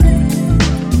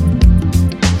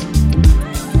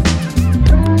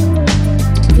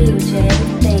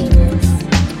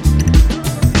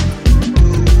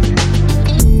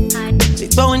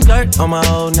on my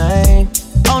old name.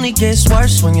 Only gets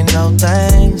worse when you know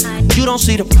things. You don't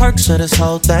see the perks of this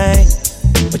whole thing,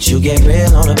 but you get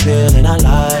real on the pill and I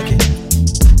like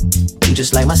it. You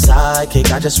just like my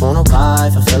sidekick, I just wanna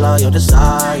ride, fulfill all your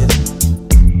desires.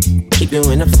 Keep you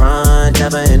in the front,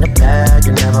 never in the back,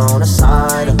 and never on the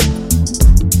side.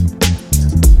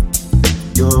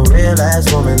 You're a real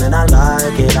ass woman and I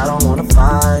like it, I don't wanna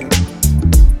fight.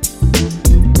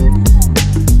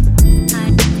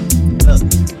 Look,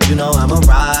 you know I'm a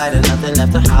rider, nothing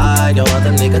left to hide, your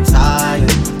other nigga tired.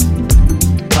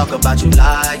 Talk about you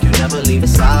like you never leave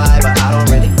his side, but I don't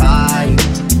really buy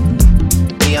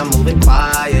it. Me, I'm moving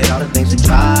quiet, all the things we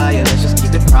try, and let's just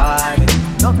keep it private.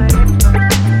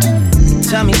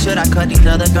 Tell me, should I cut these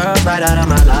other girls right out of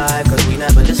my life, cause we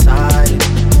never decided.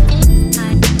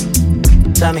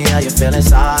 Tell me how you feel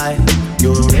inside.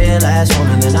 You're a real ass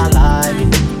woman and I like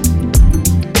it.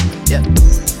 Yeah.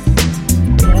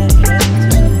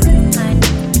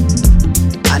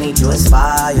 I need you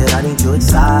inspired, I need you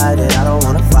excited, I don't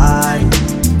wanna fight.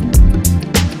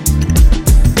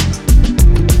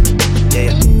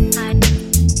 Yeah.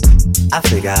 I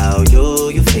figure out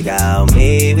you figure out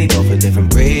me, we both a different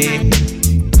breed.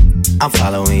 I'm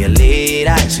following your lead,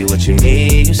 I ask you what you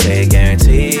need, you say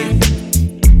guaranteed.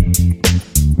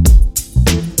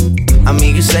 I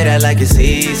mean, you say that like it's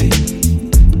easy.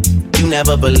 You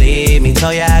never believe me.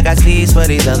 Told ya I got keys for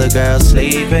these other girls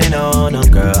sleeping on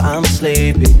them. Girl, I'm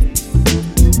sleepy.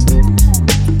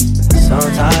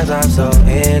 Sometimes I'm so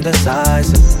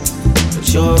indecisive,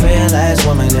 but you're a real ass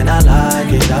woman and I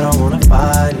like it. I don't wanna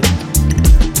fight it.